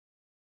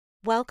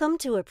Welcome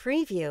to a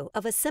preview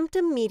of a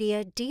Symptom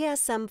Media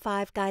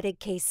DSM-5 guided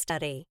case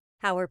study.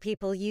 How are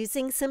people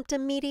using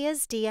Symptom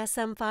Media's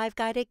DSM-5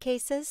 guided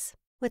cases?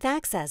 With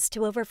access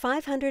to over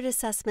 500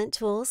 assessment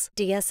tools,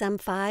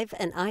 DSM-5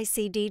 and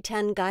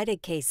ICD-10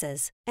 guided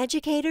cases,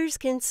 educators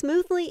can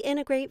smoothly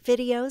integrate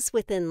videos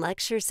within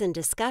lectures and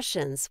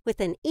discussions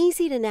with an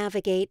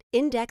easy-to-navigate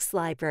index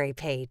library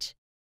page.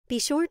 Be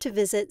sure to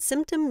visit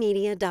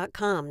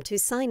symptommedia.com to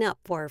sign up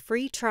for a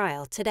free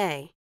trial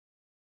today.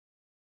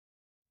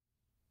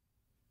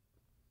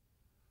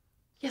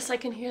 Yes, I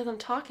can hear them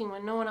talking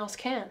when no one else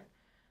can.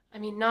 I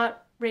mean,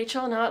 not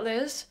Rachel, not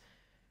Liz.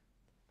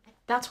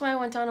 That's why I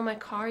went down in my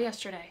car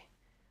yesterday.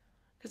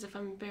 Because if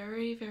I'm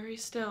very, very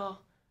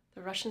still,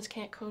 the Russians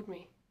can't code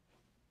me.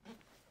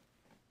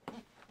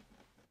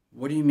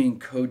 What do you mean,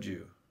 code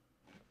you?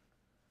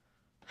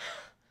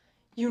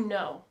 You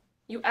know.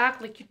 You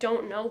act like you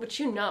don't know, but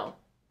you know.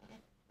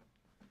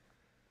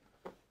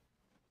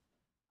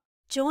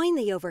 Join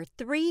the over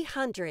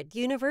 300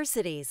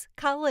 universities,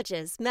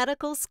 colleges,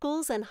 medical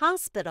schools, and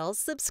hospitals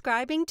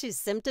subscribing to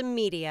Symptom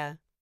Media.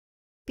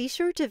 Be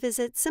sure to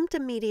visit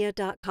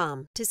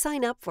symptommedia.com to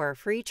sign up for a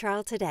free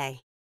trial today.